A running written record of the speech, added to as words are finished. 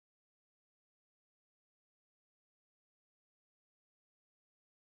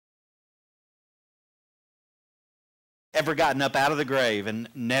ever gotten up out of the grave and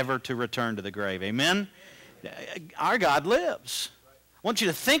never to return to the grave. Amen? Our God lives. I want you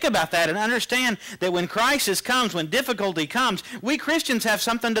to think about that and understand that when crisis comes, when difficulty comes, we Christians have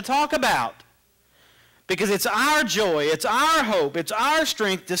something to talk about. Because it's our joy, it's our hope, it's our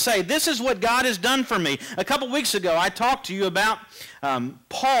strength to say, this is what God has done for me. A couple weeks ago, I talked to you about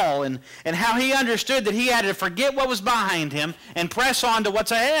Paul and how he understood that he had to forget what was behind him and press on to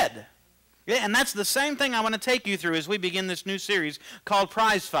what's ahead. Yeah, and that's the same thing I want to take you through as we begin this new series called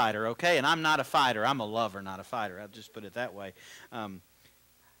Prize Fighter, okay? And I'm not a fighter. I'm a lover, not a fighter. I'll just put it that way.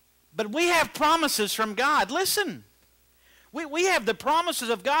 But we have promises from God. Listen. We have the promises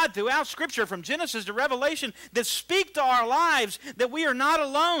of God throughout Scripture from Genesis to Revelation that speak to our lives that we are not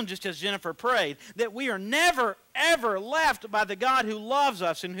alone, just as Jennifer prayed, that we are never, ever left by the God who loves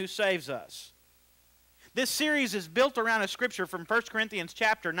us and who saves us. This series is built around a scripture from 1 Corinthians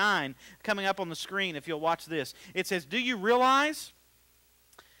chapter 9, coming up on the screen if you'll watch this. It says, do you realize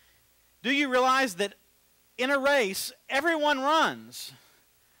that in a race, everyone runs,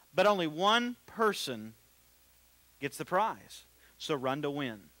 but only one person gets the prize? So run to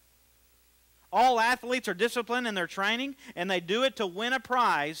win. All athletes are disciplined in their training, and they do it to win a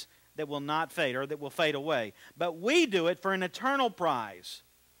prize that will not fade, or that will fade away. But we do it for an eternal prize.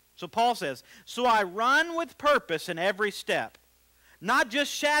 So Paul says, so I run with purpose in every step, not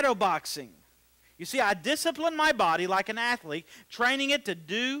just shadow boxing. You see, I discipline my body like an athlete, training it to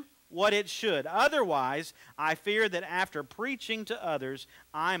do what it should. Otherwise, I fear that after preaching to others,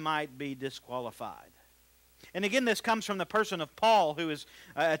 I might be disqualified. And again, this comes from the person of Paul, who is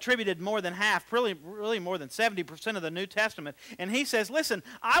attributed more than half, really more than 70% of the New Testament. And he says, listen,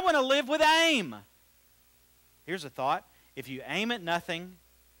 I want to live with aim. Here's a thought. If you aim at nothing,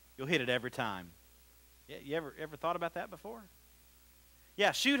 you'll hit it every time. You ever thought about that before?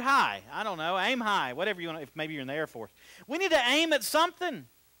 Yeah, shoot high. I don't know. Aim high. Whatever you want. If maybe you're in the Air Force. We need to aim at something.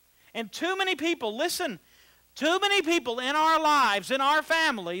 And too many people, listen, too many people in our lives, in our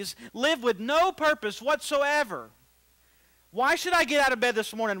families, live with no purpose whatsoever. Why should I get out of bed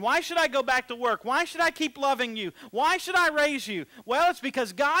this morning? Why should I go back to work? Why should I keep loving you? Why should I raise you? Well, it's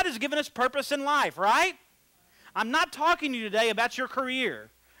because God has given us purpose in life, right? I'm not talking to you today about your career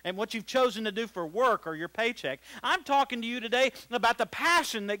and what you've chosen to do for work or your paycheck. I'm talking to you today about the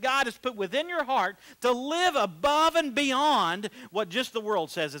passion that God has put within your heart to live above and beyond what just the world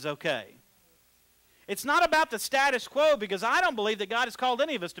says is okay. It's not about the status quo, because I don't believe that God has called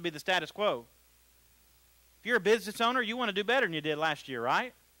any of us to be the status quo. If you're a business owner, you want to do better than you did last year, right?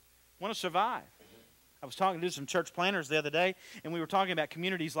 You want to survive. I was talking to some church planners the other day, and we were talking about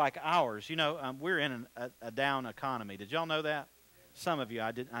communities like ours. You know, we're in a down economy. Did y'all know that? Some of you,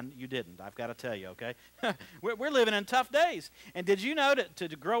 you didn't. I've got to tell you, okay? we're living in tough days. And did you know that to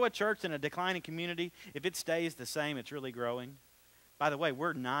grow a church in a declining community, if it stays the same, it's really growing? By the way,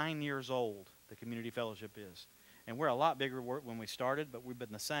 we're 9 years old, the community fellowship is. And we're a lot bigger when we started, but we've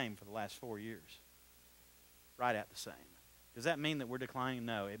been the same for the last 4 years. Right at the same. Does that mean that we're declining?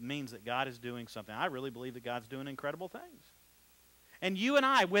 No. It means that God is doing something. I really believe that God's doing incredible things. And you and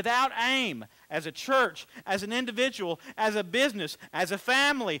I, without aim, as a church, as an individual, as a business, as a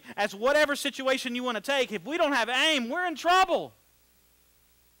family, as whatever situation you want to take, if we don't have aim, we're in trouble.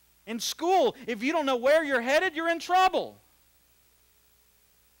 In school, if you don't know where you're headed, you're in trouble.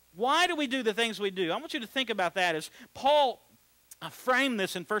 Why do we do the things we do? I want you to think about that as Paul framed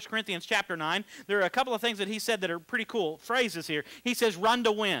this in 1 Corinthians chapter 9. There are a couple of things that he said that are pretty cool phrases here. He says, run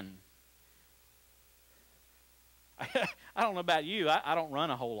to win. I don't know about you. I don't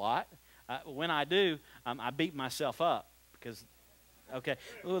run a whole lot. When I do, I beat myself up because, okay,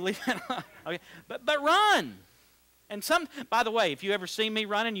 we'll leave that alone. Okay, but run. And by the way, if you ever see me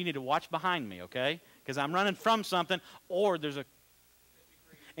running, you need to watch behind me, okay? Because I'm running from something, or there's a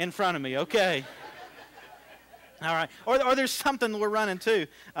in front of me, okay? All right, or there's something we're running to.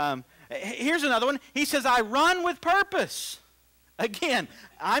 Here's another one. He says, I run with purpose. Again,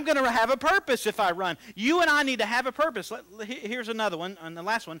 I'm going to have a purpose if I run. You and I need to have a purpose. Here's another one, and the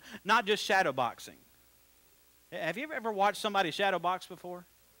last one, not just shadow boxing. Have you ever watched somebody shadow box before?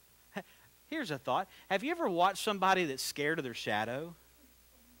 Here's a thought. Have you ever watched somebody that's scared of their shadow?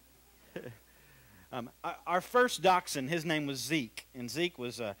 Our first dachshund, his name was Zeke, and Zeke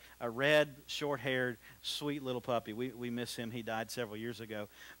was a red, short-haired, sweet little puppy. We miss him. He died several years ago.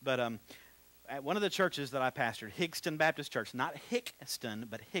 But at one of the churches that I pastored, Higston Baptist Church, not Hickston,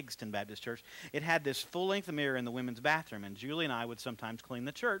 but Higston Baptist Church, it had this full-length mirror in the women's bathroom, and Julie and I would sometimes clean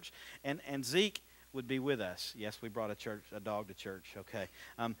the church, and Zeke would be with us. Yes, we brought a dog to church, okay.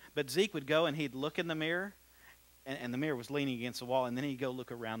 But Zeke would go, and he'd look in the mirror, and the mirror was leaning against the wall, and then he'd go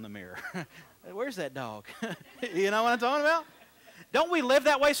look around the mirror. Where's that dog? You know what I'm talking about? Don't we live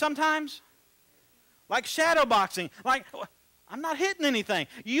that way sometimes? Like shadow boxing. Like, I'm not hitting anything.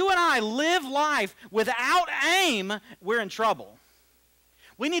 You and I live life without aim, we're in trouble.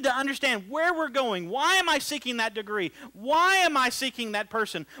 We need to understand where we're going. Why am I seeking that degree? Why am I seeking that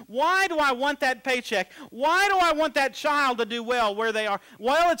person? Why do I want that paycheck? Why do I want that child to do well where they are?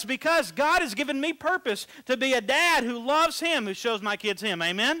 Well, it's because God has given me purpose to be a dad who loves Him, who shows my kids Him.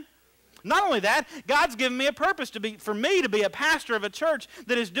 Amen? Not only that, God's given me a purpose for me to be a pastor of a church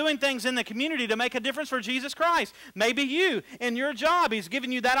that is doing things in the community to make a difference for Jesus Christ. Maybe you, in your job, He's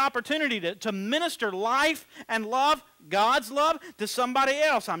given you that opportunity to minister life and love, God's love, to somebody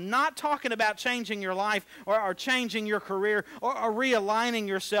else. I'm not talking about changing your life or changing your career or realigning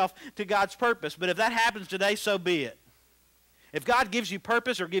yourself to God's purpose. But if that happens today, so be it. If God gives you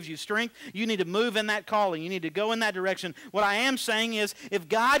purpose or gives you strength, you need to move in that calling. You need to go in that direction. What I am saying is, if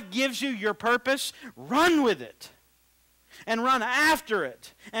God gives you your purpose, run with it. And run after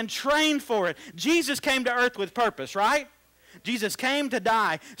it. And train for it. Jesus came to earth with purpose, right? Jesus came to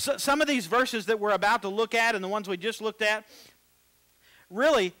die. So, some of these verses that we're about to look at and the ones we just looked at,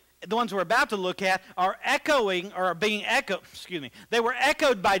 really, the ones we're about to look at are echoing or are being echoed, they were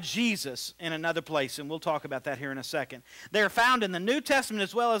echoed by Jesus in another place, and we'll talk about that here in a second. They're found in the New Testament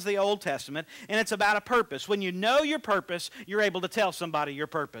as well as the Old Testament, and it's about a purpose. When you know your purpose, you're able to tell somebody your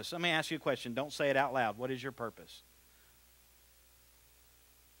purpose. Let me ask you a question. Don't say it out loud. What is your purpose?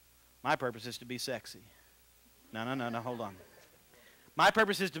 My purpose is to be sexy. No, hold on. My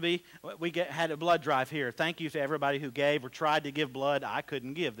purpose is to be, had a blood drive here. Thank you to everybody who gave or tried to give blood. I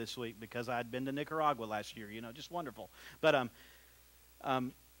couldn't give this week because I had been to Nicaragua last year, just wonderful. But I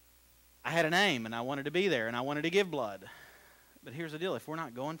had an aim, and I wanted to be there, and I wanted to give blood. But here's the deal. If we're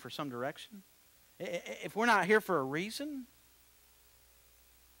not going for some direction, if we're not here for a reason,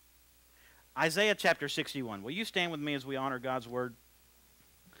 Isaiah chapter 61. Will you stand with me as we honor God's word?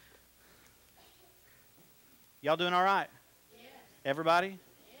 Y'all doing all right? Everybody?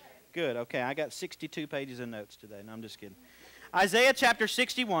 Good. Okay, I got 62 pages of notes today. No, I'm just kidding. Isaiah chapter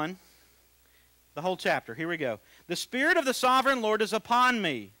 61, the whole chapter. Here we go. The Spirit of the Sovereign Lord is upon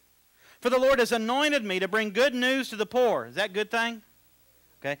me, for the Lord has anointed me to bring good news to the poor. Is that a good thing?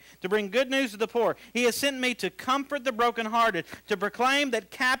 Okay. To bring good news to the poor. He has sent me to comfort the brokenhearted, to proclaim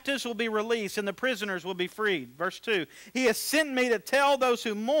that captives will be released and the prisoners will be freed. Verse 2. He has sent me to tell those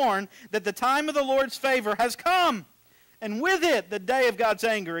who mourn that the time of the Lord's favor has come, and with it, the day of God's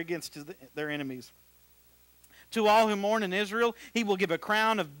anger against their enemies. To all who mourn in Israel, He will give a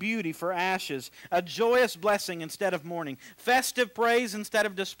crown of beauty for ashes, a joyous blessing instead of mourning, festive praise instead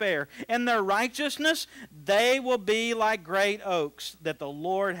of despair. In their righteousness, they will be like great oaks that the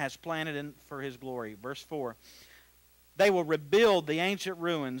Lord has planted for His glory. Verse 4. They will rebuild the ancient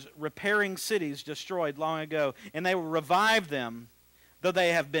ruins, repairing cities destroyed long ago, and they will revive them, though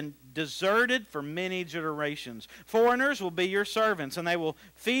they have been deserted for many generations. Foreigners will be your servants, and they will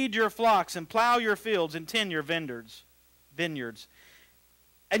feed your flocks and plow your fields and tend your vineyards.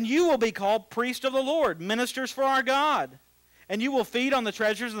 And you will be called priests of the Lord, ministers for our God. And you will feed on the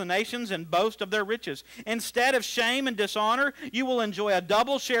treasures of the nations and boast of their riches. Instead of shame and dishonor, you will enjoy a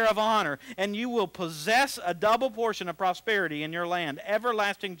double share of honor, and you will possess a double portion of prosperity in your land.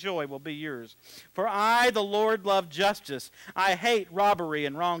 Everlasting joy will be yours. For I, the Lord, love justice. I hate robbery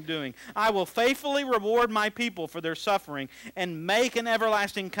and wrongdoing. I will faithfully reward my people for their suffering and make an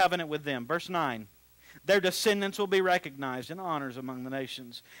everlasting covenant with them. Verse 9. Their descendants will be recognized in honors among the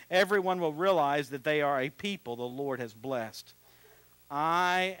nations. Everyone will realize that they are a people the Lord has blessed.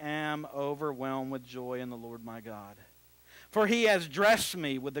 I am overwhelmed with joy in the Lord my God. For He has dressed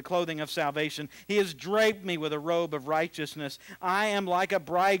me with the clothing of salvation. He has draped me with a robe of righteousness. I am like a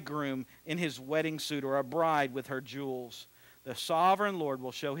bridegroom in his wedding suit, or a bride with her jewels. The sovereign Lord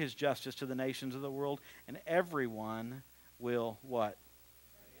will show His justice to the nations of the world, and everyone will what?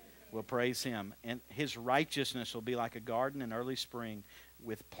 Will praise Him. And His righteousness will be like a garden in early spring,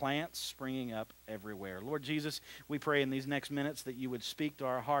 with plants springing up everywhere. Lord Jesus, we pray in these next minutes that You would speak to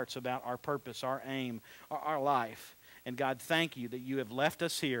our hearts about our purpose, our aim, our life. And God, thank You that You have left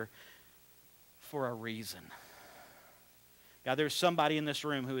us here for a reason. God, there's somebody in this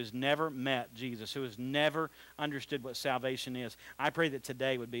room who has never met Jesus, who has never understood what salvation is. I pray that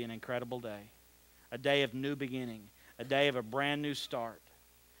today would be an incredible day, a day of new beginning, a day of a brand new start.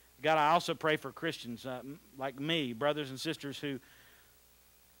 God, I also pray for Christians like me, brothers and sisters who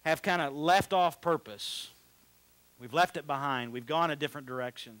have kind of left off purpose. We've left it behind. We've gone a different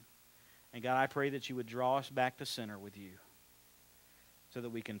direction. And God, I pray that You would draw us back to center with You so that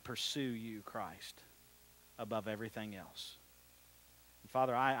we can pursue You, Christ. above everything else. And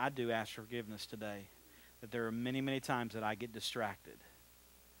Father, I do ask forgiveness today that there are many, many times that I get distracted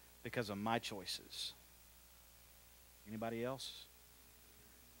because of my choices. Anybody else?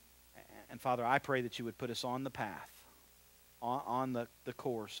 And Father, I pray that you would put us on the path, on the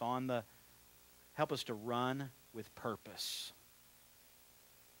course, help us to run with purpose.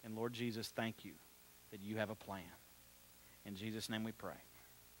 And Lord Jesus, thank you that you have a plan. In Jesus' name we pray.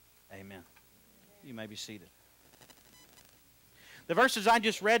 Amen. You may be seated. The verses I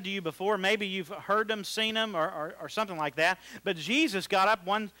just read to you before, maybe you've heard them, seen them, or something like that. But Jesus got up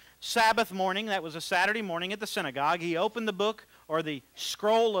one Sabbath morning, that was a Saturday morning at the synagogue. He opened the book or the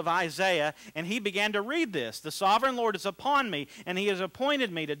scroll of Isaiah, and he began to read this. The sovereign Lord is upon me, and he has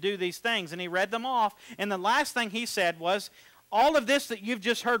appointed me to do these things. And he read them off. And the last thing he said was, all of this that you've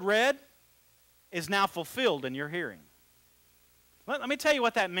just heard read is now fulfilled in your hearing. Let me tell you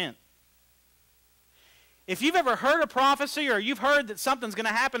what that meant. If you've ever heard a prophecy or you've heard that something's going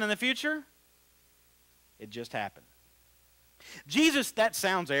to happen in the future, it just happened. Jesus, that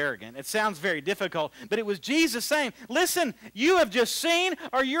sounds arrogant. It sounds very difficult. But it was Jesus saying, listen, you have just seen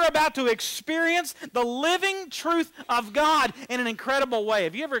or you're about to experience the living truth of God in an incredible way.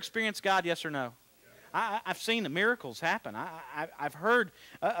 Have you ever experienced God, yes or no? I've seen the miracles happen. I've heard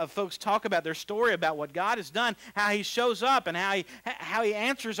of folks talk about their story about what God has done, how he shows up and how he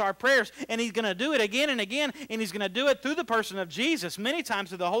answers our prayers. And he's going to do it again and again, and he's going to do it through the person of Jesus, many times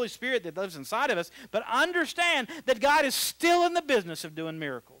through the Holy Spirit that lives inside of us. But understand that God is still in the business of doing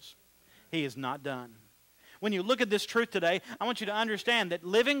miracles. He is not done. When you look at this truth today, I want you to understand that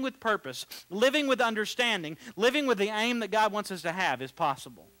living with purpose, living with understanding, living with the aim that God wants us to have is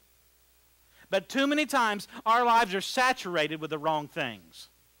possible. But too many times, our lives are saturated with the wrong things.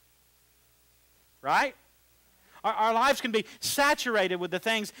 Right? Our lives can be saturated with the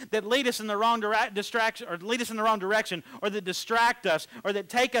things that lead us in the wrong direction, or that distract us, or that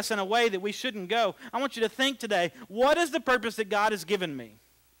take us in a way that we shouldn't go. I want you to think today, what is the purpose that God has given me?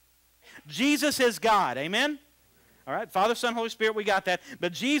 Jesus is God. Amen? All right, Father, Son, Holy Spirit, we got that.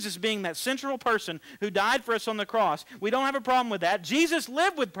 But Jesus being that central person who died for us on the cross, we don't have a problem with that. Jesus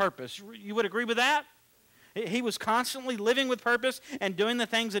lived with purpose. You would agree with that? He was constantly living with purpose and doing the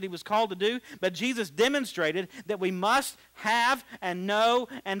things that he was called to do. But Jesus demonstrated that we must have and know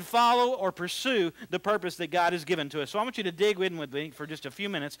and follow or pursue the purpose that God has given to us. So I want you to dig in with me for just a few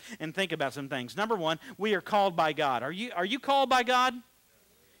minutes and think about some things. Number one, we are called by God. Are you called by God?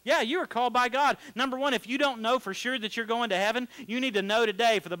 Yeah, you are called by God. Number one, if you don't know for sure that you're going to heaven, you need to know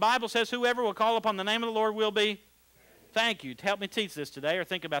today. For the Bible says, whoever will call upon the name of the Lord will be. Thank you. To help me teach this today or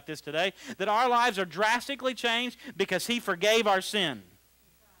think about this today, that our lives are drastically changed because he forgave our sin.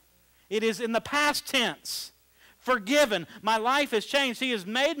 It is in the past tense. Forgiven. My life has changed. He has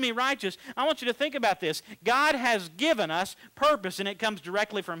made me righteous. I want you to think about this. God has given us purpose, and it comes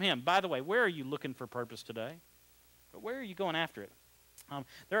directly from him. By the way, where are you looking for purpose today? Where are you going after it?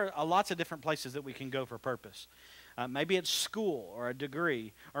 There are lots of different places that we can go for purpose. Maybe it's school or a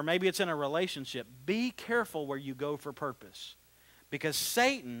degree, or maybe it's in a relationship. Be careful where you go for purpose, because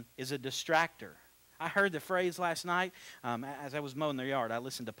Satan is a distractor. I heard the phrase last night as I was mowing their yard. I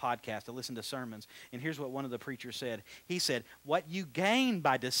listened to podcasts, I listened to sermons, and here's what one of the preachers said. He said, what you gain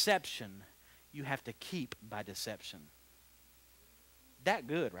by deception, you have to keep by deception. That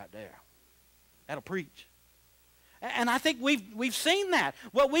good right there. That'll preach. And I think we've seen that.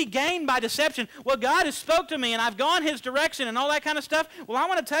 What we gain by deception. Well, God has spoke to me and I've gone his direction and all that kind of stuff. Well, I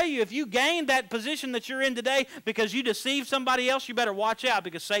want to tell you, if you gain that position that you're in today because you deceived somebody else, you better watch out,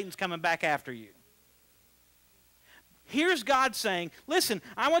 because Satan's coming back after you. Here's God saying, listen,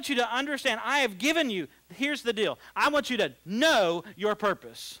 I want you to understand, I have given you, here's the deal. I want you to know your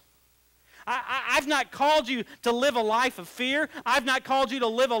purpose. I've not called you to live a life of fear. I've not called you to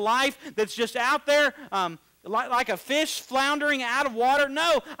live a life that's just out there like a fish floundering out of water.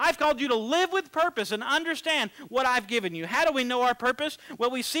 No, I've called you to live with purpose and understand what I've given you. How do we know our purpose?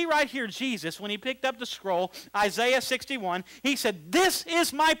 Well, we see right here Jesus, when he picked up the scroll, Isaiah 61, he said, this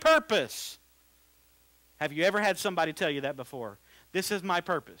is my purpose. Have you ever had somebody tell you that before? This is my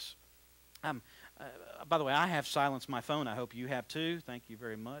purpose. By the way, I have silenced my phone. I hope you have too. Thank you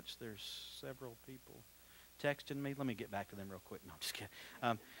very much. There's several people texting me. Let me get back to them real quick. No, I'm just kidding.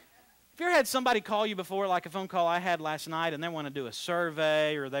 Have you ever had somebody call you before, like a phone call I had last night, and they want to do a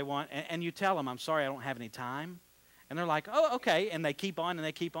survey, or they want, and you tell them, I'm sorry, I don't have any time. And they're like, oh, okay, and they keep on and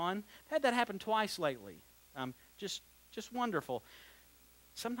they keep on. I've had that happen twice lately. Just wonderful.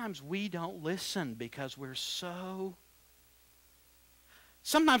 Sometimes we don't listen because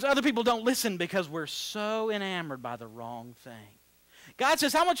sometimes other people don't listen because we're so enamored by the wrong thing. God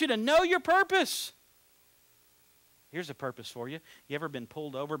says, I want you to know your purpose. Here's a purpose for you. You ever been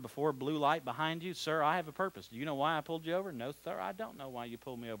pulled over before a blue light behind you? Sir, I have a purpose. Do you know why I pulled you over? No, sir, I don't know why you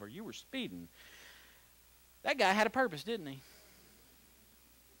pulled me over. You were speeding. That guy had a purpose, didn't he?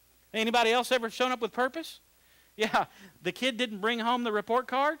 Anybody else ever shown up with purpose? Yeah, the kid didn't bring home the report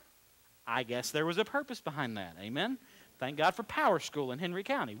card. I guess there was a purpose behind that. Amen? Thank God for Power School in Henry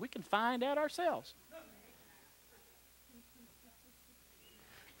County. We can find out ourselves.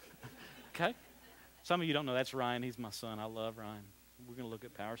 Okay? Some of you don't know that's Ryan. He's my son. I love Ryan. We're going to look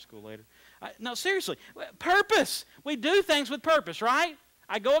at Power School later. No, seriously. Purpose. We do things with purpose, right?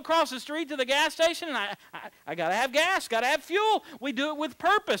 I go across the street to the gas station, and I got to have gas, got to have fuel. We do it with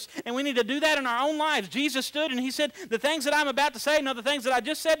purpose, and we need to do that in our own lives. Jesus stood, and he said, the things that I'm about to say, no, the things that I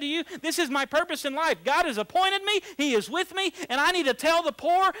just said to you, this is my purpose in life. God has appointed me. He is with me, and I need to tell the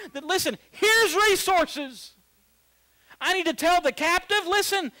poor that, listen, here's resources. I need to tell the captive,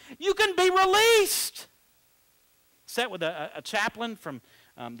 listen, you can be released. Sat with a chaplain from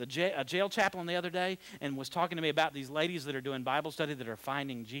a jail chaplain the other day, and was talking to me about these ladies that are doing Bible study that are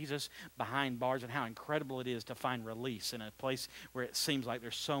finding Jesus behind bars, and how incredible it is to find release in a place where it seems like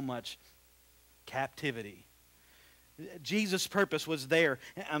there's so much captivity. Jesus' purpose was there.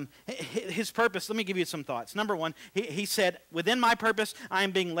 His purpose, let me give you some thoughts. Number one, he said, within my purpose, I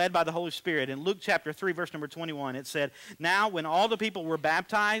am being led by the Holy Spirit. In Luke chapter 3, verse number 21, it said, now when all the people were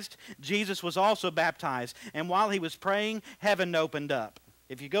baptized, Jesus was also baptized. And while he was praying, heaven opened up.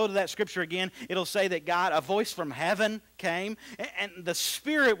 If you go to that scripture again, it'll say that God, a voice from heaven came, and the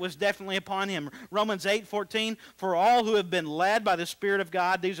Spirit was definitely upon him. Romans 8:14, for all who have been led by the Spirit of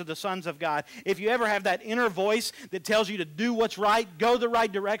God, these are the sons of God. If you ever have that inner voice that tells you to do what's right, go the right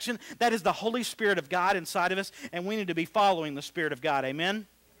direction, that is the Holy Spirit of God inside of us, and we need to be following the Spirit of God. Amen?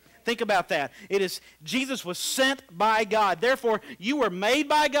 Think about that. It is, Jesus was sent by God. Therefore, you were made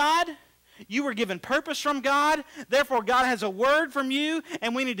by God. You were given purpose from God. Therefore, God has a word from you,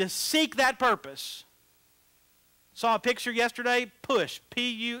 and we need to seek that purpose. Saw a picture yesterday. Push.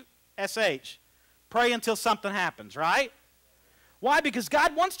 P-U-S-H. Pray until something happens, right? Why? Because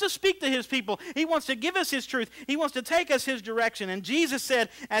God wants to speak to his people. He wants to give us his truth. He wants to take us his direction. And Jesus said,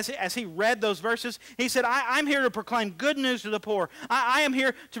 as he read those verses, he said, I'm here to proclaim good news to the poor. I am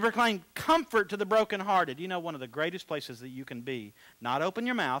here to proclaim comfort to the brokenhearted. You know, one of the greatest places that you can be, not open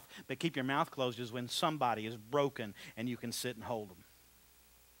your mouth, but keep your mouth closed, is when somebody is broken and you can sit and hold them.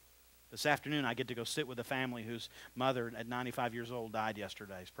 This afternoon, I get to go sit with a family whose mother at 95 years old died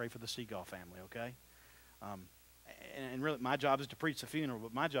yesterday. Pray for the Seagull family, okay? And really, my job is to preach the funeral,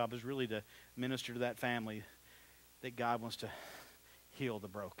 but my job is really to minister to that family that God wants to heal the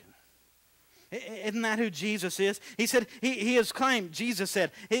broken. Isn't that who Jesus is? He said, he has claimed, Jesus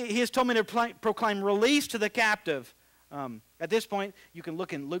said, he has told me to proclaim release to the captive. At this point, you can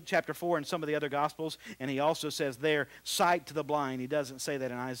look in Luke chapter 4 and some of the other Gospels, and he also says there, sight to the blind. He doesn't say that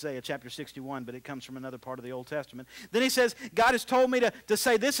in Isaiah chapter 61, but it comes from another part of the Old Testament. Then he says, God has told me to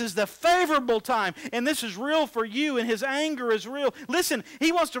say this is the favorable time, and this is real for you, and his anger is real. Listen,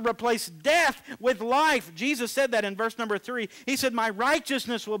 he wants to replace death with life. Jesus said that in verse number 3. He said, my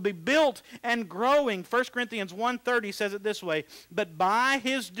righteousness will be built and growing. 1 Corinthians 1:30 says it this way, but by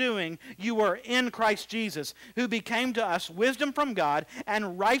his doing you are in Christ Jesus, who became to us wisdom from God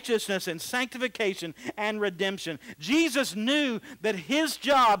and righteousness and sanctification and redemption. Jesus knew that his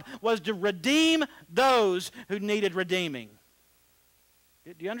job was to redeem those who needed redeeming.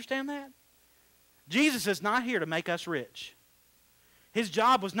 Do you understand that? Jesus is not here to make us rich. His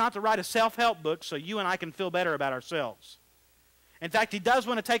job was not to write a self-help book so you and I can feel better about ourselves. In fact, he does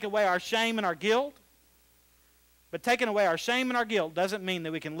want to take away our shame and our guilt, but taking away our shame and our guilt doesn't mean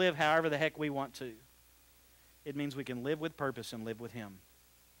that we can live however the heck we want to. It means we can live with purpose and live with him.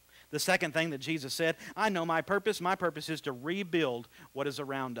 The second thing that Jesus said, I know my purpose. My purpose is to rebuild what is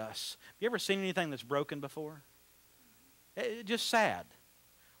around us. Have you ever seen anything that's broken before? Just sad.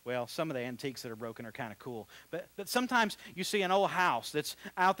 Well, some of the antiques that are broken are kind of cool. But sometimes you see an old house that's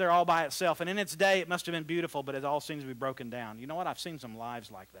out there all by itself, and in its day it must have been beautiful, but it all seems to be broken down. You know what? I've seen some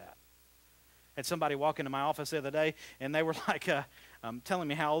lives like that. Had somebody walk into my office the other day, and they were like telling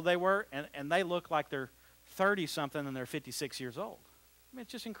me how old they were, and they look like they're 30-something and they're 56 years old. I mean,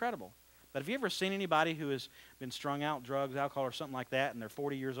 it's just incredible. But have you ever seen anybody who has been strung out, drugs, alcohol, or something like that, and they're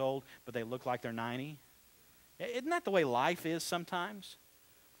 40 years old, but they look like they're 90? Isn't that the way life is sometimes?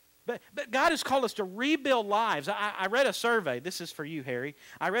 But God has called us to rebuild lives. I read a survey. This is for you, Harry.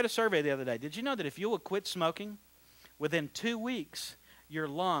 I read a survey the other day. Did you know that if you will quit smoking, within 2 weeks, your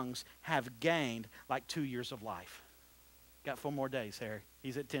lungs have gained like 2 years of life? Got 4 more days, Harry.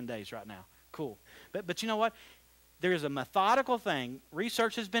 He's at 10 days right now. Cool. But you know what? There is a methodical thing.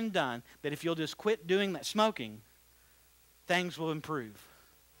 Research has been done that if you'll just quit doing that smoking, things will improve.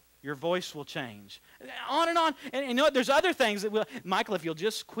 Your voice will change. On and on. And you know what? There's other things that will. Michael, if you'll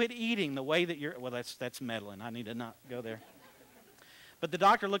just quit eating the way that you're. Well, that's meddling. I need to not go there. But the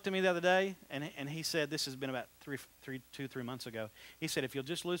doctor looked at me the other day, and he said, this has been about 3 months ago. He said, if you'll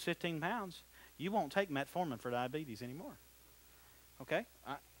just lose 15 pounds, you won't take metformin for diabetes anymore. Okay?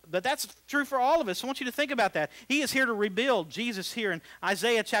 But that's true for all of us. I want you to think about that. He is here to rebuild. Jesus here in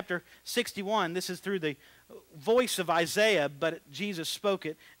Isaiah chapter 61. This is through the voice of Isaiah, but Jesus spoke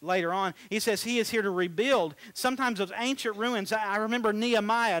it later on. He says he is here to rebuild. Sometimes those ancient ruins. I remember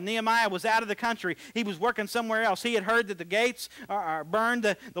Nehemiah. Nehemiah was out of the country. He was working somewhere else. He had heard that the gates are burned,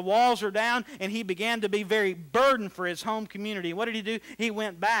 the walls are down, and he began to be very burdened for his home community. What did he do? He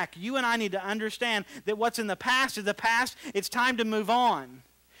went back. You and I need to understand that what's in the past is the past. It's time to move on.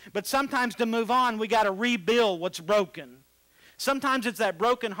 But sometimes to move on, we got to rebuild what's broken. Sometimes it's that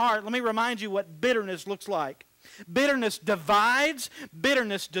broken heart. Let me remind you what bitterness looks like. Bitterness divides,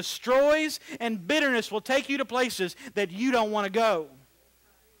 bitterness destroys, and bitterness will take you to places that you don't want to go.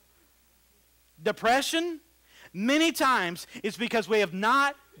 Depression, many times, is because we have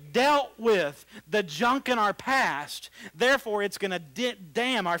not dealt with the junk in our past. Therefore, it's going to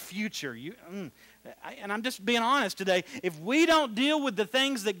damn our future. And I'm just being honest today. If we don't deal with the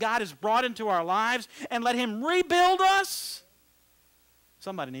things that God has brought into our lives and let Him rebuild us,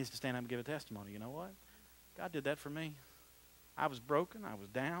 somebody needs to stand up and give a testimony. You know what? God did that for me. I was broken. I was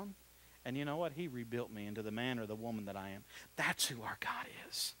down. And you know what? He rebuilt me into the man or the woman that I am. That's who our God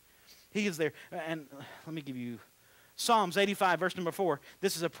is. He is there. And let me give you Psalms 85, verse number 4.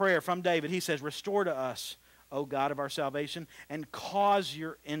 This is a prayer from David. He says, restore to us, O God of our salvation, and cause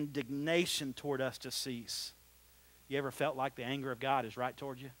your indignation toward us to cease. You ever felt like the anger of God is right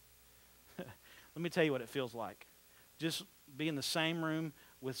toward you? Let me tell you what it feels like. Just be in the same room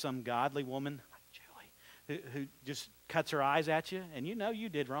with some godly woman like Julie who just cuts her eyes at you, and you know you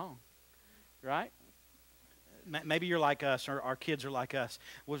did wrong, right? Maybe you're like us, or our kids are like us.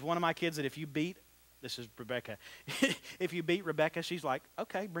 Was one of my kids that if you beat, this is Rebecca, if you beat Rebecca, she's like,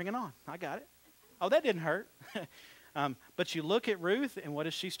 okay, bring it on. I got it. Oh, that didn't hurt. But you look at Ruth, and what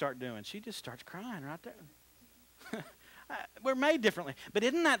does she start doing? She just starts crying right there. We're made differently. But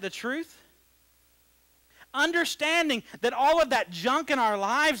isn't that the truth? Understanding that all of that junk in our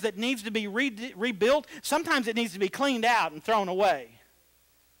lives that needs to be rebuilt, sometimes it needs to be cleaned out and thrown away.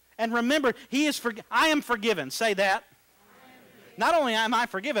 And remember, I am forgiven. Say that. Not only am I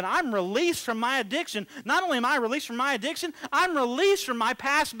forgiven, I'm released from my addiction. Not only am I released from my addiction, I'm released from my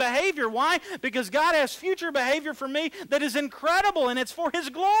past behavior. Why? Because God has future behavior for me that is incredible, and it's for His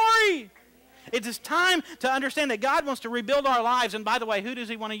glory. It is time to understand that God wants to rebuild our lives. And by the way, who does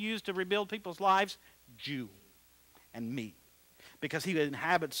He want to use to rebuild people's lives? You and me. Because He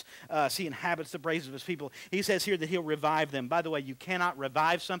inhabits the praises of His people. He says here that He'll revive them. By the way, you cannot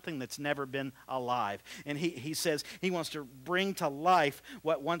revive something that's never been alive. And He says He wants to bring to life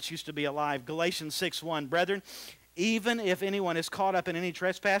what once used to be alive. Galatians 6:1, brethren, even if anyone is caught up in any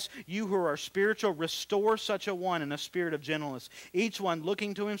trespass, you who are spiritual, restore such a one in a spirit of gentleness, each one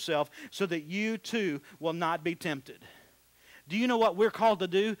looking to himself, so that you too will not be tempted. Do you know what we're called to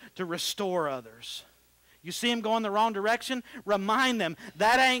do? To restore others. You see them going the wrong direction? Remind them,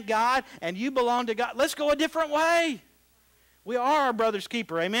 that ain't God, and you belong to God. Let's go a different way. We are our brother's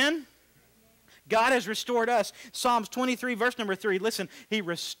keeper, amen? God has restored us. Psalms 23, verse number 3, listen, He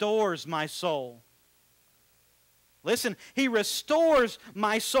restores my soul. Listen, He restores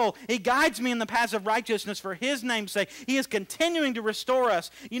my soul. He guides me in the paths of righteousness for His name's sake. He is continuing to restore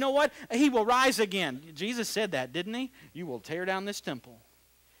us. You know what? He will rise again. Jesus said that, didn't He? You will tear down this temple,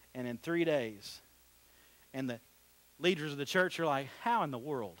 and in 3 days... And the leaders of the church are like, how in the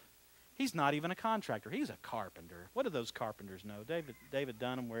world? He's not even a contractor. He's a carpenter. What do those carpenters know? David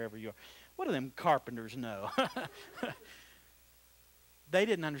Dunham, wherever you are. What do them carpenters know? They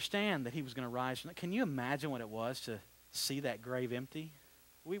didn't understand that He was going to rise from that. Can you imagine what it was to see that grave empty?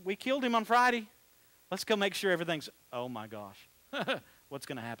 We killed Him on Friday. Let's go make sure everything's, oh my gosh. What's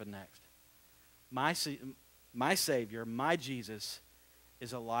going to happen next? My Savior, my Jesus,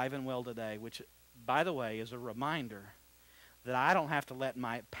 is alive and well today, which, by the way, is a reminder that I don't have to let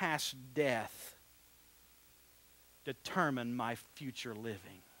my past death determine my future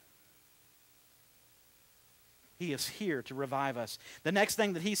living. He is here to revive us. The next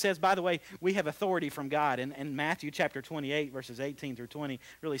thing that He says, by the way, we have authority from God. In Matthew chapter 28, verses 18 through 20,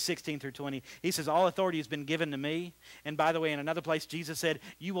 really 16 through 20, He says, all authority has been given to me. And by the way, in another place, Jesus said,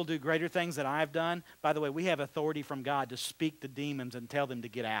 you will do greater things than I have done. By the way, we have authority from God to speak to demons and tell them to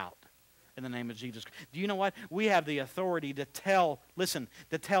get out. in the name of Jesus. Do you know what? We have the authority to tell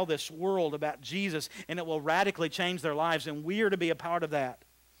this world about Jesus, and it will radically change their lives, and we are to be a part of that.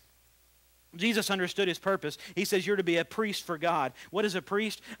 Jesus understood his purpose. He says you're to be a priest for God. What is a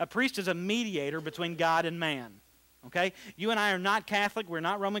priest? A priest is a mediator between God and man. Okay? You and I are not Catholic. We're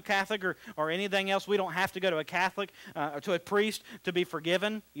not Roman Catholic or anything else. We don't have to go to a Catholic or to a priest to be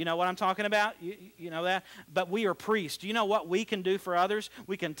forgiven. You know what I'm talking about? You know that? But we are priests. Do you know what we can do for others?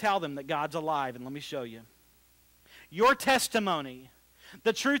 We can tell them that God's alive. And let me show you. Your testimony,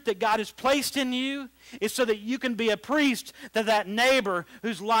 the truth that God has placed in you, is so that you can be a priest to that neighbor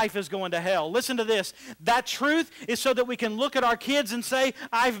whose life is going to hell. Listen to this. That truth is so that we can look at our kids and say,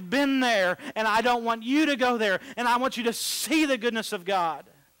 I've been there, and I don't want you to go there, and I want you to see the goodness of God.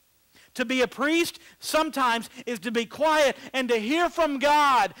 To be a priest sometimes is to be quiet and to hear from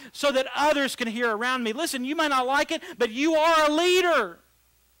God so that others can hear around me. Listen, you may not like it, but you are a leader.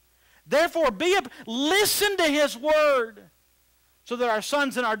 Therefore, listen to His word, so that our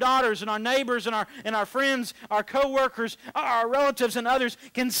sons and our daughters and our neighbors and our friends, our co-workers, our relatives and others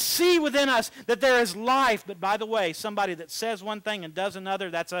can see within us that there is life. But by the way, somebody that says one thing and does another,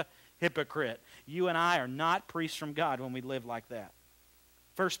 that's a hypocrite. You and I are not priests from God when we live like that.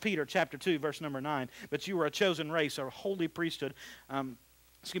 1 Peter chapter 2, verse number 9. But you are a chosen race, a holy priesthood, a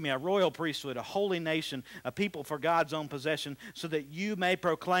royal priesthood, a holy nation, a people for God's own possession, so that you may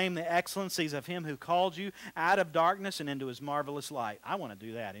proclaim the excellencies of Him who called you out of darkness and into His marvelous light. I want to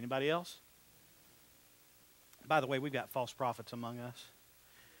do that. Anybody else? By the way, we've got false prophets among us.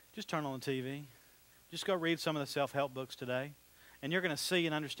 Just turn on the TV. Just go read some of the self-help books today, and you're going to see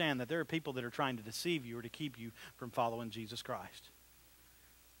and understand that there are people that are trying to deceive you or to keep you from following Jesus Christ.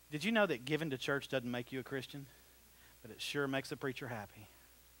 Did you know that giving to church doesn't make you a Christian? But it sure makes the preacher happy.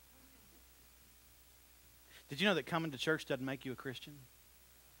 Did you know that coming to church doesn't make you a Christian?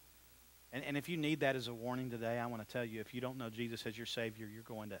 And if you need that as a warning today, I want to tell you, if you don't know Jesus as your Savior, you're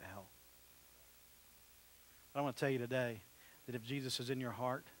going to hell. But I want to tell you today that if Jesus is in your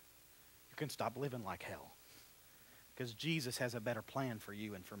heart, you can stop living like hell. Because Jesus has a better plan for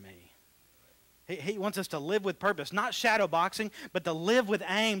you and for me. He wants us to live with purpose, not shadow boxing, but to live with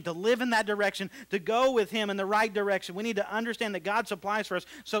aim, to live in that direction, to go with Him in the right direction. We need to understand that God supplies for us.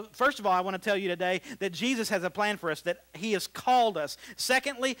 So first of all, I want to tell you today that Jesus has a plan for us, that He has called us.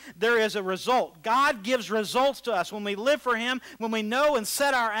 Secondly, there is a result. God gives results to us. When we live for Him, when we know and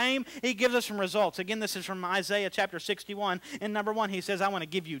set our aim, He gives us some results. Again, this is from Isaiah chapter 61. In number 1, He says, I want to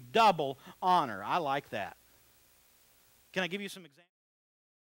give you double honor. I like that. Can I give you some examples?